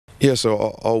Yeah, so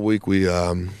all week we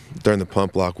during the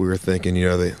pump block we were thinking,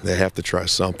 they have to try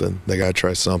something. They got to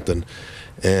try something.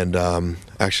 And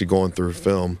actually going through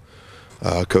film,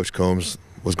 Coach Combs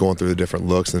was going through the different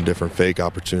looks and the different fake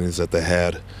opportunities that they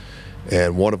had.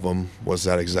 And one of them was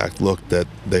that exact look that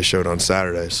they showed on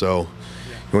Saturday. So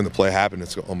when the play happened,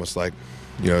 it's almost like,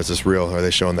 is this real? Are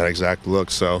they showing that exact look?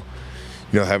 So,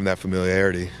 having that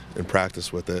familiarity and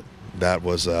practice with it, that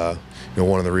was,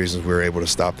 one of the reasons we were able to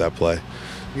stop that play.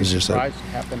 You're surprised it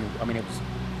happened? I mean, it was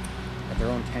at their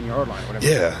own 10-yard line, whatever.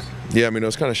 Yeah. Yeah, I mean, it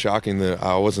was kind of shocking that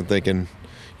I wasn't thinking,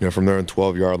 from their own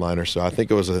 12-yard line or so. I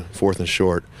think it was a 4th and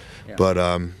short. Yeah. But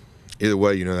either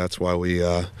way, that's why we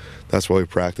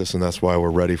practice, and that's why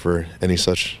we're ready for any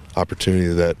such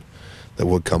opportunity that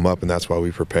would come up, and that's why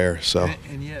we prepare. So.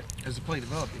 And yet, as the play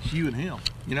developed, it's you and him.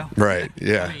 Right.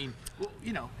 Yeah. I mean,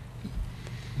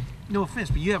 no offense,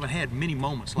 but you haven't had many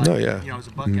moments like as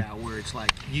a Buckeye where it's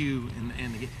like you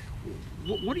and the.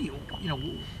 What are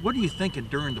you thinking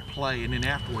during the play, and then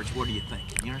afterwards, what are you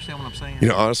thinking? You understand what I'm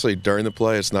saying? Honestly, during the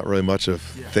play, it's not really much of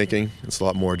thinking. It's a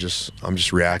lot more I'm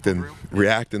just reacting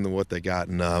to what they got,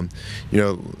 and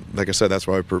like I said, that's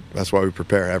why we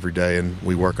prepare every day, and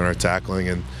we work on our tackling,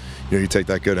 and you take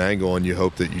that good angle, and you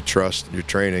hope that you trust your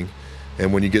training,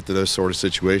 and when you get to those sort of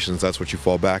situations, that's what you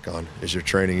fall back on is your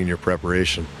training and your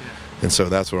preparation, and so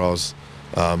that's what I was.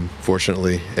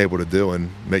 Fortunately able to do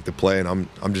and make the play, and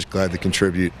I'm just glad to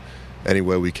contribute any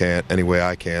way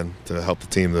I can to help the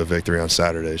team to the victory on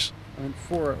Saturdays. And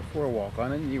for a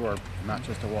walk-on, and you are not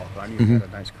just a walk-on, you've had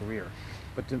a nice career,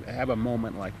 but to have a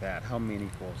moment like that, how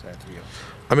meaningful is that to you?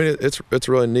 I mean, it's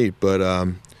really neat, but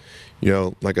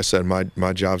like I said,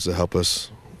 my job is to help us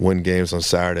win games on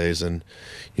Saturdays, and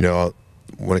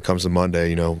when it comes to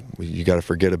Monday, you got to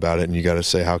forget about it and you got to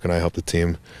say, how can I help the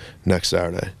team next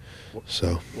Saturday? What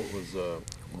was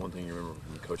one thing you remember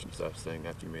from the coaching staff saying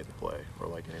after you made the play, or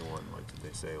like anyone, like did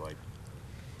they say like,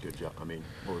 good job? I mean,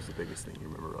 what was the biggest thing you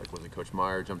remember? Like, was it Coach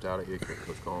Meyer jumped out at you,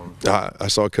 Coach Collins? I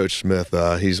saw Coach Smith.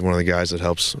 He's one of the guys that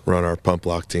helps run our pump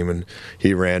block team, and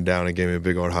he ran down and gave me a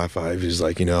big old high five. He's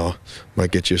like,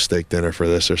 might get you a steak dinner for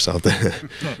this or something,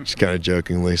 just kind of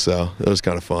jokingly. So it was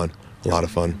kind of fun, a lot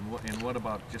of fun. And what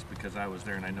about, just because I was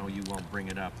there and I know you won't bring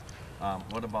it up,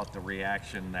 what about the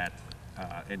reaction that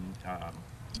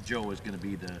Joe is going to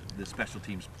be the special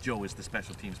teams. Joe is the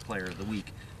special teams player of the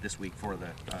week this week for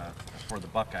the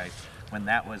Buckeyes. When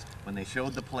they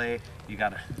showed the play, you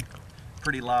got a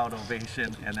pretty loud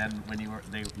ovation, and then when you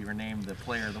were named the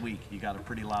player of the week, you got a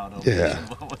pretty loud ovation. Yeah.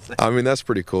 What was that? I mean, that's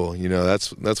pretty cool.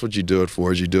 That's what you do it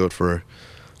for. Is you do it for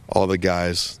all the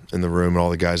guys in the room and all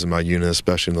the guys in my unit,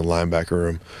 especially in the linebacker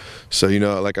room. So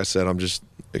like I said,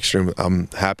 I'm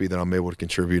happy that I'm able to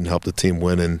contribute and help the team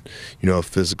win in a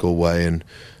physical way, and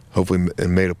hopefully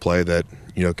made a play that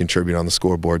contribute on the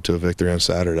scoreboard to a victory on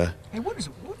Saturday. Hey,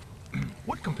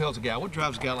 what compels a guy? What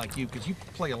drives a guy like you? Because you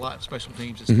play a lot of special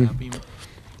teams and stuff.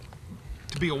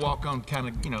 To be a walk-on kind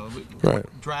of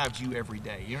what drives you every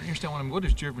day? You understand what I mean? What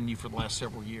has driven you for the last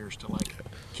several years to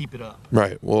keep it up?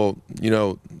 Right. Well,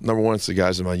 number one, it's the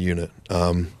guys in my unit.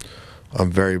 I'm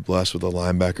very blessed with the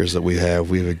linebackers that we have.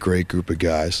 We have a great group of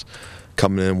guys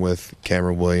coming in with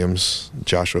Cameron Williams,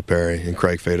 Joshua Perry, and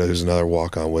Craig Fado, who's another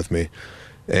walk-on with me,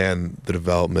 and the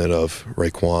development of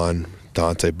Raekwon,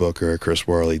 Dante Booker, Chris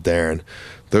Worley, Darren.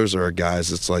 Those are guys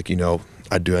that's like,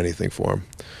 I'd do anything for them.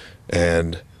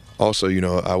 And also,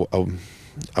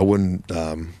 I wouldn't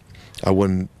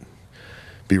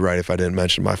be right if I didn't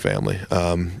mention my family.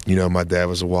 My dad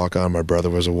was a walk-on, my brother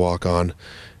was a walk-on.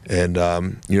 And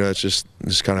it's just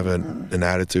kind of an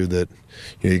attitude that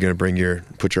you're going to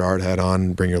put your hard hat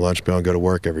on, bring your lunch pail, and go to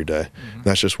work every day.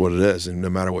 That's just what it is. And no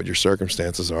matter what your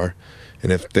circumstances are,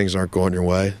 and if things aren't going your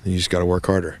way, then you just got to work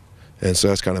harder. And so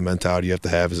that's kind of mentality you have to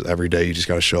have. Is every day you just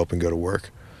got to show up and go to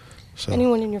work. So.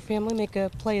 Anyone in your family make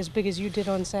a play as big as you did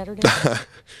on Saturday?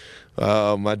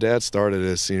 My dad started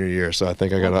his senior year, so I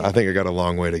think I got a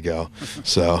long way to go.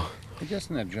 So.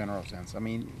 Just in a general sense, I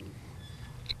mean,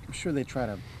 I'm sure they try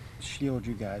to shield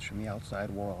you guys from the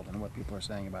outside world and what people are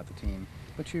saying about the team,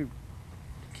 but you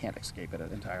can't escape it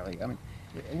entirely. I mean,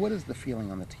 what is the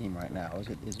feeling on the team right now?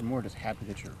 Is it more just happy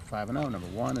that you're 5-0, number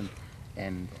one,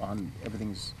 and on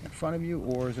everything's in front of you,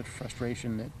 or is it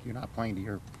frustration that you're not playing to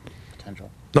your potential?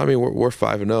 No, I mean we're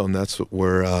 5-0, and that's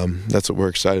what we're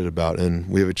excited about, and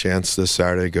we have a chance this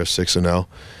Saturday to go 6-0.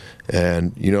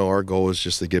 And our goal is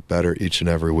just to get better each and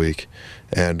every week,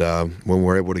 and when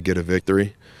we're able to get a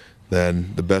victory,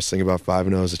 then the best thing about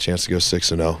 5-0 is a chance to go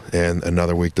 6-0 and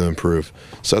another week to improve.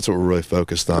 So that's what we're really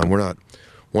focused on.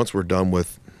 Once we're done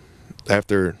with,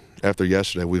 after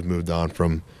yesterday, we've moved on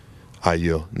from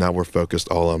IU. Now we're focused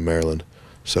all on Maryland.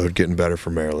 So getting better for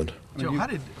Maryland. Joe, how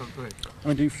did? Oh, go ahead. I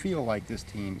mean, do you feel like this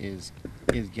team is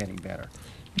getting better?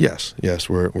 Yes,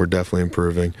 we're definitely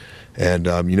improving, and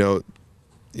you know,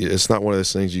 it's not one of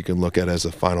those things you can look at as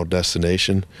a final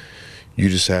destination. You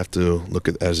just have to look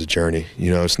at it as a journey.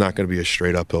 You know, it's not going to be a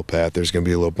straight uphill path. There's going to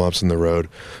be little bumps in the road.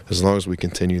 As long as we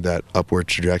continue that upward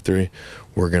trajectory,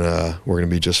 we're gonna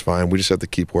be just fine. We just have to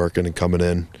keep working and coming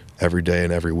in every day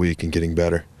and every week and getting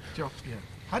better. Joe, yeah.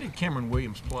 How did Cameron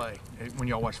Williams play when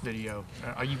y'all watched video?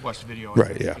 You watched the video,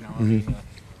 Right? Yeah. You know, I mean,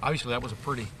 obviously that was a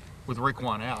pretty. With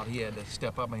Raekwon out, he had to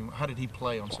step up. I mean, how did he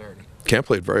play on Saturday? Cam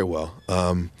played very well.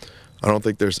 I don't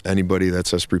think there's anybody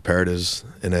that's as prepared as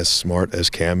and as smart as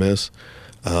Cam is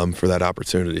for that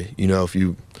opportunity. You know,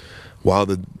 while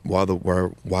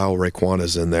Raekwon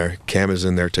is in there, Cam is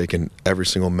in there taking every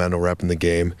single mental rep in the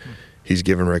game. He's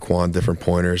giving Raekwon different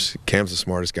pointers. Cam's the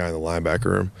smartest guy in the linebacker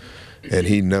room, and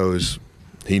he knows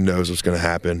what's going to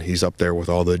happen. He's up there with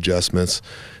all the adjustments,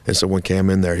 and so when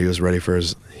Cam in there, he was ready for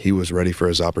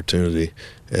his opportunity,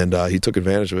 and he took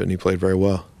advantage of it, and he played very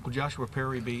well. Will Joshua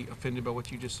Perry be offended by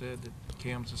what you just said, that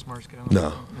Cam's the smartest guy?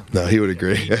 No, he would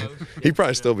agree. Yeah, He'd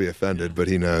probably still be offended, but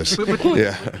he knows. But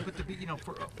Yeah. But to be, you know,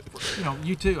 for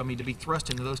you too. I mean, to be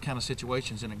thrust into those kind of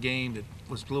situations in a game that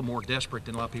was a little more desperate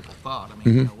than a lot of people thought. I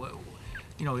mean,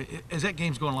 you know, as that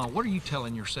game's going along, what are you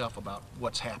telling yourself about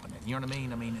what's happening? You know what I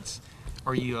mean? I mean,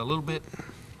 are you a little bit,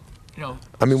 you know,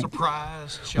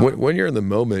 surprised? When you're in the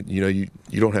moment, you know,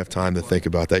 you don't have time to think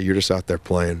about that. You're just out there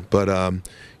playing. But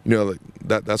you know,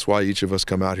 that's why each of us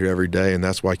come out here every day, and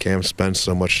that's why Cam spends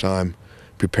so much time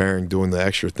preparing, doing the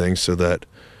extra things, so that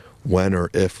when or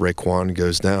if Raekwon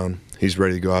goes down, he's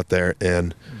ready to go out there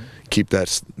and keep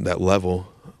that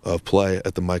level of play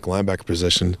at the Mike linebacker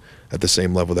position at the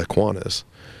same level that Quan is.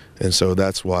 And so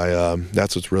that's why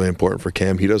that's what's really important for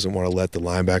Cam. He doesn't want to let the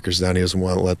linebackers down. He doesn't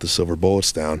want to let the Silver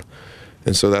Bullets down.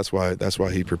 And so that's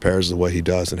why he prepares the way he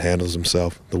does and handles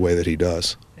himself the way that he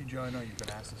does. Hey Joe, I know you've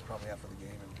been asked this probably after the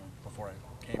game and before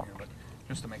I came here, but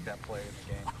just to make that play in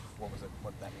the game, what was it?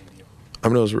 What did that mean to you? I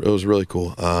mean, it was really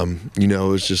cool. You know,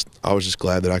 I was just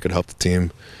glad that I could help the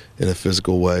team in a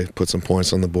physical way, put some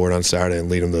points on the board on Saturday, and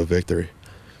lead them to a victory.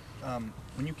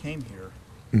 When you came here,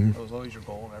 it was always your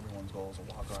goal, and everyone's goal is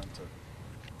a walk-on to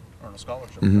earn a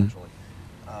scholarship eventually.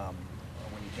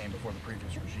 When you came before the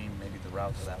previous regime, maybe the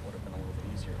route to that would have been a little bit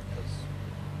easier because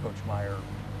Coach Meyer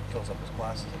fills up his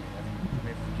classes. I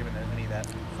mean, have you given any of that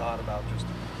thought about just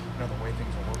the way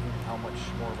things are working, how much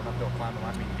more of an uphill climb it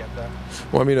might be to get that?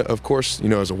 Well, I mean, of course, you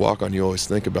know, as a walk-on, you always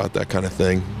think about that kind of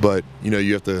thing, but you know,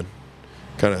 you have to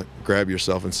kind of grab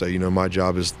yourself and say, you know, my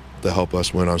job is to help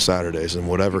us win on Saturdays, in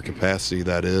whatever capacity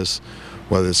that is,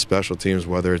 whether it's special teams,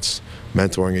 whether it's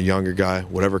mentoring a younger guy,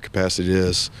 whatever capacity it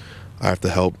is, I have to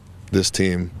help this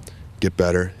team get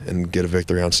better and get a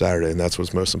victory on Saturday, and that's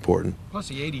what's most important. Plus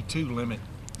the 82 limit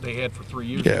they had for 3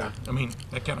 years Yeah. ago. I mean,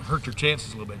 that kind of hurt your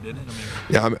chances a little bit, didn't it?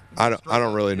 I mean, Yeah, I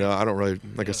don't really know. I don't really,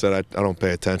 like I said, I don't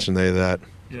pay attention to any of that,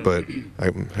 but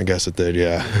I guess it did,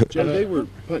 yeah. Joe, they were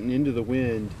punting into the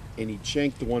wind, and he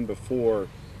shanked the one before.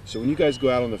 So when you guys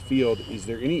go out on the field, is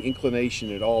there any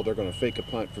inclination at all they're going to fake a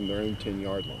punt from their own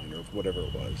 10-yard line or whatever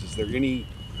it was? Is there any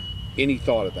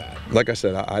thought of that? Like I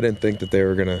said, I didn't think that they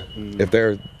were gonna. If they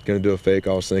were gonna do a fake,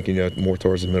 I was thinking, you know, more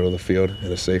towards the middle of the field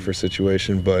in a safer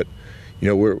situation. But you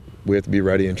know, we have to be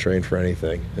ready and trained for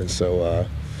anything. And so,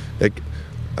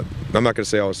 I'm not gonna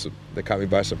say they caught me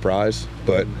by surprise,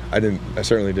 but I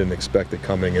certainly didn't expect it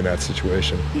coming in that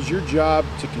situation. Is your job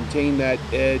to contain that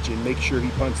edge and make sure he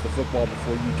punts the football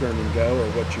before you turn and go, or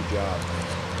what's your job?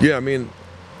 Yeah, I mean,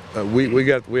 we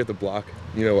had to block.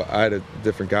 You know, I had a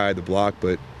different guy at the block,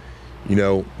 but you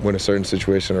know, when a certain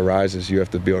situation arises, you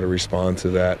have to be able to respond to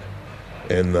that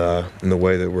in the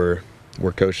way that we're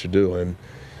coached to do. And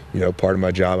you know, part of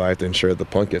my job, I have to ensure that the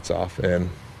punt gets off. And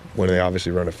when they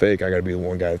obviously run a fake, I got to be the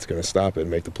one guy that's going to stop it and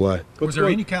make the play. was there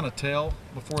any kind of tell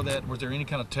before that? Was there any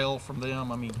kind of tell from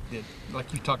them? I mean,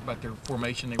 like you talked about their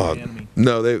formation they were in. I mean,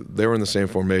 no, they were in the same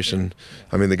formation.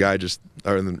 I mean, the guy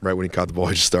right when he caught the ball,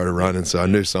 he just started running, so I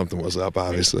knew something was up,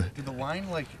 obviously. Did the line,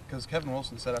 because Kevin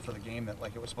Wilson said after the game that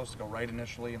it was supposed to go right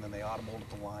initially, and then they audibled at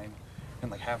the line,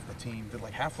 and half the team, did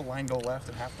half the line go left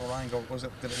and half the line go, did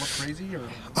it look crazy? Or?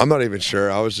 I'm not even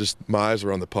sure. My eyes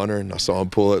were on the punter, and I saw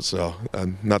him pull it, so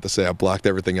not to say I blocked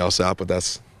everything else out, but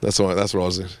that's what I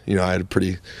was, you know, I had a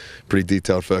pretty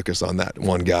detailed focus on that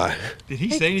one guy. Did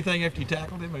he say anything after you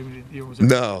tackled him? Maybe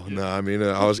No, I mean,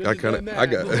 I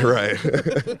got right.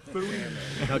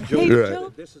 Now, Joe,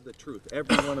 Right. this is the truth.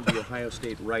 Every one of the Ohio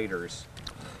State writers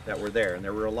that were there, and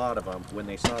there were a lot of them, when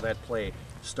they saw that play,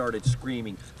 started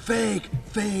screaming, "Fake,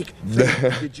 fake,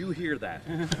 fake." Did you hear that?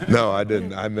 No, I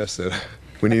didn't. I missed it.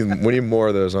 We need more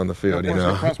of those on the field, you In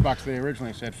the know. press box, they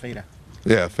originally said Feta.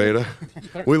 Yeah, Feta.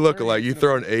 We look 30 alike. You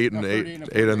throw an 8 and 8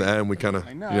 in the end. We kind of,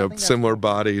 I know, I you know, think that's similar cool.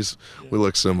 bodies. We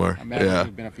look similar. Imagine Yeah.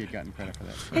 you'd been if you'd gotten credit for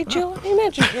that. Hey, Joe, I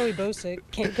imagine Joey Bosa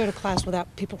can't go to class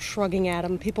without people shrugging at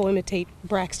him. People imitate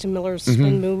Braxton Miller's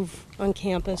spin move on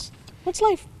campus. What's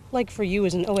life like for you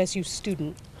as an OSU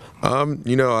student?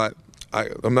 You know,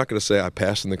 I'm not going to say I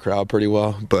pass in the crowd pretty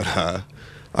well, but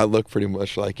I look pretty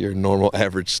much like your normal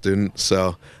average student.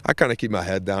 So I kind of keep my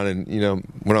head down, and you know,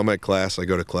 when I'm at class, I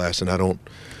go to class, and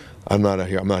I'm not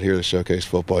here to showcase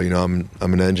football. You know, I'm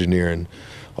an engineer and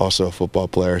also a football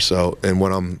player. So, and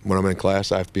when I'm in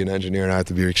class, I have to be an engineer, and I have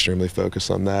to be extremely focused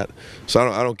on that.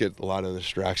 So I don't get a lot of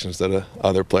distractions that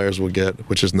other players will get,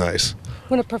 which is nice.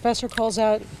 When a professor calls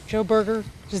out Joe Berger,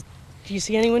 do you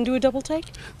see anyone do a double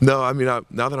take? No, I mean,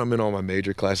 now that I'm in all my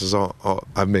major classes,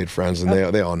 I've made friends, and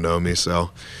they all know me.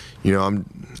 So, you know,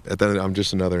 I'm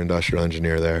just another industrial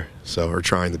engineer there. So, or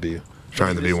trying to be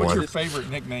What's one. your favorite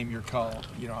nickname you're called?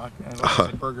 You know, I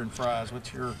said burger and fries. What's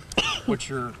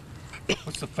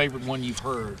the favorite one you've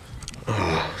heard?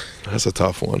 That's a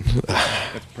tough one.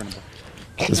 That's printable.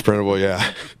 It's printable,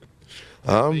 yeah.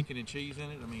 Bacon and cheese in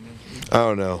it. I mean, I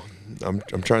don't know.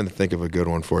 I'm trying to think of a good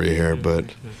one for you here, but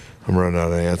I'm running out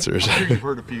of answers. I'm sure you've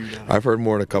heard a few. I've heard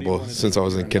more than a couple since I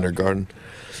was in kindergarten.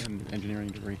 An engineering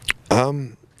degree.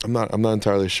 I'm not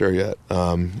entirely sure yet.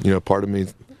 You know, part of me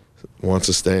wants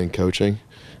to stay in coaching.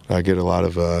 I get a lot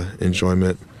of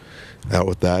enjoyment out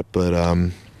with that, but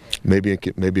maybe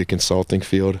a consulting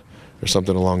field or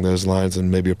something along those lines,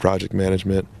 and maybe a project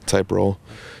management type role.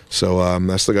 So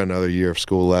I still got another year of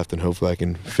school left, and hopefully I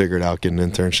can figure it out, get an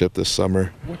internship this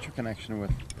summer. What's your connection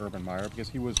with Urban Meyer? Because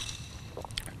he was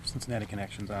Cincinnati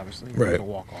connections, obviously. He Right. was a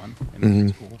walk-on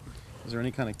in school. Is there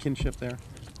any kind of kinship there?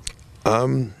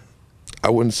 I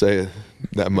wouldn't say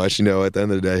that much. You know, at the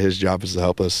end of the day, his job is to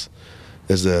help us,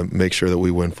 is to make sure that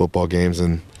we win football games,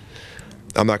 and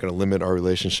I'm not going to limit our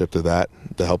relationship to that,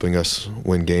 to helping us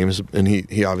win games. And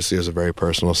he obviously has a very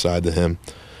personal side to him,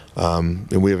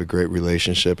 and we have a great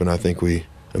relationship, and I think we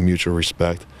a mutual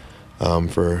respect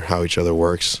for how each other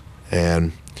works.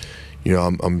 And you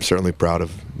know, I'm certainly proud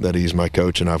of that he's my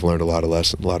coach, and I've learned a lot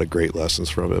of great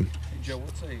lessons from him. Joe,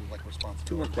 what's a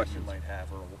responsibility that you might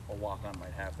have, or a walk-on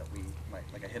might have, that we might,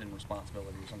 like a hidden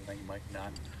responsibility or something you might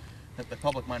not, that the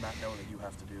public might not know that you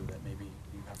have to do, that maybe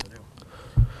you have to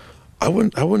do?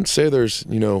 I wouldn't say there's,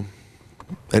 you know,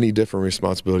 any different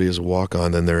responsibility as a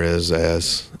walk-on than there is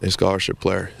as a scholarship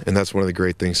player. And that's one of the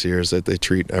great things here, is that they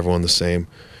treat everyone the same.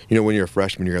 You know, when you're a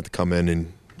freshman, you're going to have to come in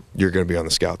and you're going to be on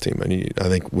the scout team. And I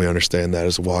think we understand that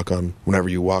as a walk-on, whenever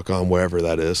you walk on, wherever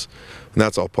that is. And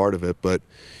that's all part of it. But,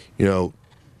 you know,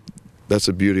 that's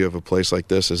the beauty of a place like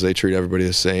this, is they treat everybody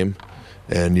the same,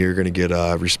 and you're going to get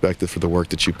respected for the work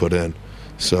that you put in.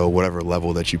 So whatever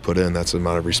level that you put in, that's the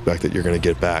amount of respect that you're going to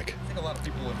get back. I think a lot of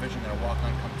people envision that a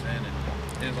walk-on comes in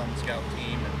and is on the scout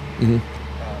team and Mhm.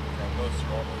 goes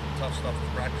through all the tough stuff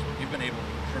with practice, but you've been able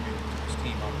to contribute to this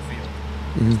team on the field.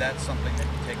 Mhm. Is that something that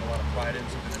you take a lot of pride in,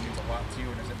 something that means a lot to you,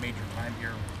 and has it made your time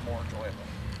here more enjoyable?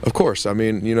 Of course. I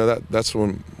mean, you know, that's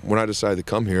when I decided to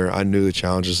come here, I knew the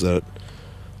challenges that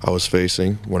I was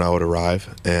facing when I would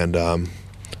arrive, and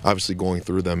obviously going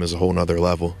through them is a whole nother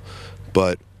level.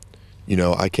 But, you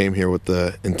know, I came here with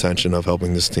the intention of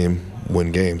helping this team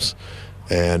win games,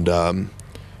 and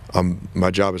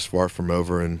my job is far from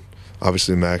over, and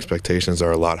obviously my expectations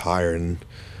are a lot higher, and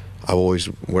I always,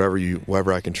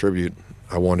 wherever I contribute,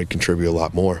 I want to contribute a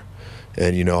lot more.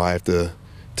 And, you know, I have to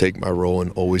take my role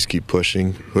and always keep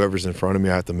pushing. Whoever's in front of me,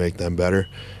 I have to make them better.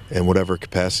 And whatever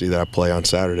capacity that I play on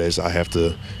Saturdays, I have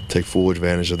to take full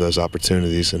advantage of those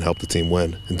opportunities and help the team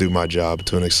win and do my job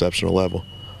to an exceptional level.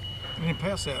 And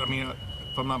past that, I mean,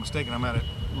 if I'm not mistaken, I'm out at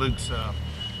Luke's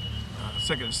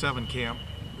 2nd and 7 camp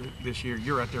this year.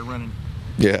 You're out there running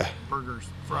Yeah. burgers,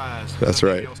 fries. That's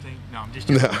right. No, I'm just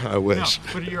No, joking. I wish.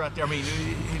 No, but you're out there. I mean,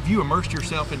 have you immersed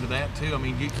yourself into that too? I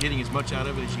mean, getting as much out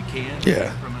of it as you can.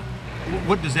 Yeah.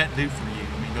 What does that do for you?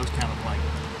 I mean, those kind of like.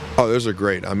 Oh, those are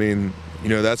great. I mean, you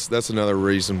know, that's another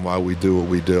reason why we do what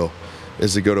we do,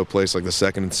 is to go to a place like the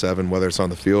 2nd and 7, whether it's on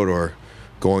the field or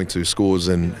going to schools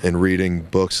and reading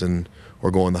books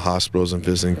or going to hospitals and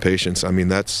visiting patients. I mean,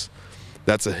 that's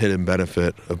a hidden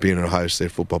benefit of being an Ohio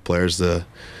State football player, is to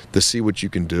see what you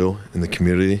can do in the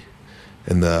community,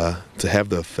 and to have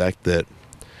the effect that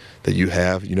you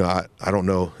have. You know, I don't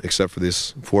know, except for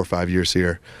these 4 or 5 years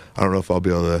here, I don't know if I'll be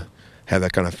able to have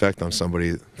that kind of effect on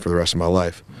somebody for the rest of my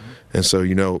life. And so,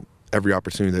 you know, every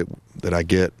opportunity that I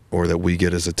get, or that we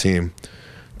get as a team,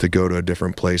 to go to a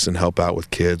different place and help out with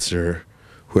kids or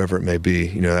whoever it may be,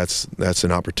 that's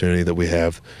an opportunity that we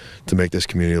have to make this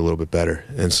community a little bit better.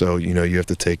 And so, you have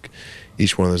to take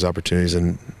each one of those opportunities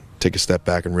and take a step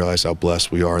back and realize how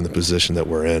blessed we are in the position that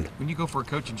we're in. When you go for a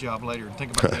coaching job later, and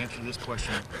think about the answer to this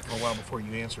question for a while before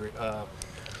you answer it,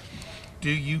 do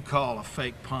you call a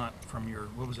fake punt from your,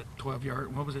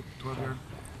 12-yard? What was it, 12-yard?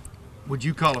 Would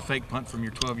you call a fake punt from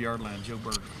your 12-yard line, Joe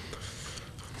Berger?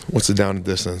 What's the down and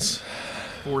distance?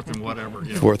 Fourth and whatever.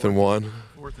 Yeah. Fourth and one.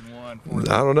 Fourth and one.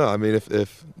 I don't know. I mean,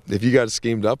 if you got it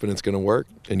schemed up and it's going to work,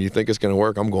 and you think it's going to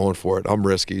work, I'm going for it. I'm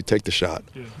risky. Take the shot.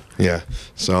 Yeah.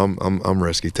 So I'm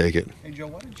risky. Take it. Hey Joe,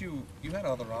 why did you had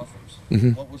other offers?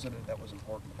 Mm-hmm. What was it that was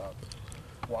important about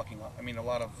walking on? I mean, a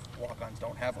lot of walk-ons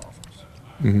don't have offers.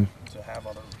 Mm-hmm. To have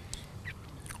other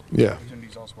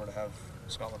opportunities elsewhere, to have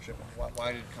scholarship.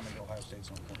 Why did coming to Ohio State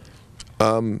so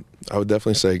important? I would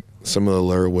definitely say some of the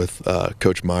allure with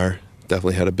Coach Meyer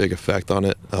definitely had a big effect on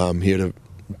it. He had a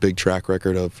big track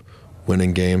record of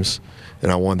winning games,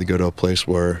 and I wanted to go to a place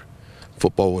where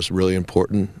football was really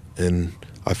important, and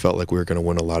I felt like we were going to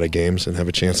win a lot of games and have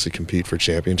a chance to compete for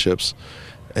championships.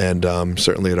 And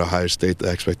certainly at Ohio State, the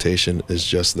expectation is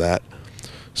just that.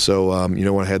 So,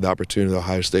 when I had the opportunity at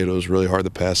Ohio State, it was really hard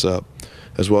to pass up,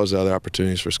 as well as the other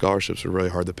opportunities for scholarships were really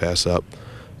hard to pass up.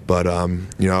 But,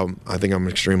 I think I'm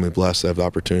extremely blessed to have the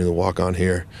opportunity to walk on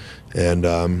here. And,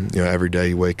 every day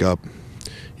you wake up,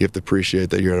 you have to appreciate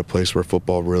that you're at a place where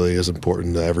football really is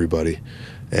important to everybody.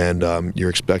 And you're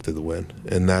expected to win.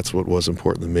 And that's what was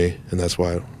important to me, and that's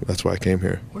why I came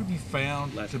here. What have you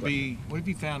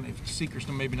found if secret's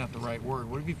maybe not the right word,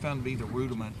 what have you found to be the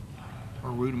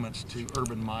rudiments to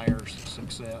Urban Meyer's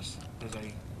success as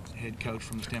a head coach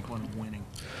from the standpoint of winning?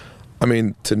 I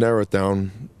mean, to narrow it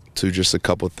down to just a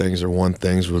couple of things, or one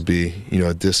things would be,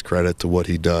 a discredit to what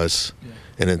he does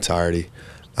in entirety.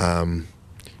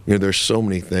 There's so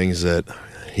many things that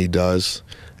he does,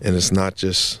 and it's not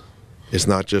just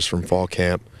from fall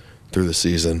camp through the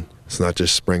season. It's not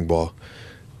just spring ball.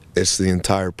 It's the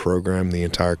entire program, the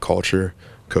entire culture,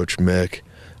 Coach Mick,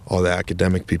 all the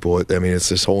academic people. I mean, it's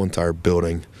this whole entire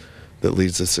building that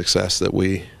leads to success that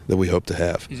we hope to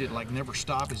have. Is it like never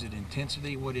stop? Is it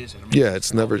intensity? What is it? I mean, yeah,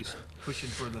 it's never pushing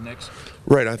for the next.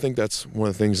 Right. I think that's one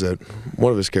of the things that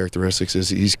one of his characteristics is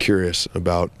he's curious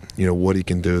about what he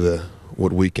can do,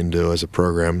 what we can do as a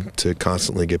program to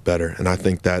constantly get better. And I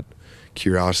think that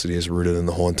curiosity is rooted in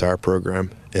the whole entire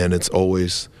program, and it's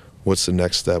always what's the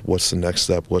next step, what's the next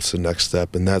step, what's the next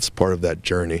step, and that's part of that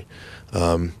journey.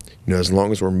 As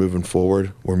long as we're moving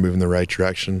forward, we're moving the right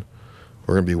direction,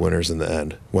 we're going to be winners in the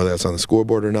end. Whether that's on the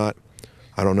scoreboard or not,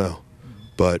 I don't know.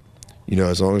 But,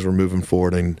 as long as we're moving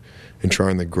forward and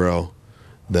trying to grow,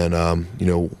 then,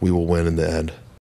 we will win in the end.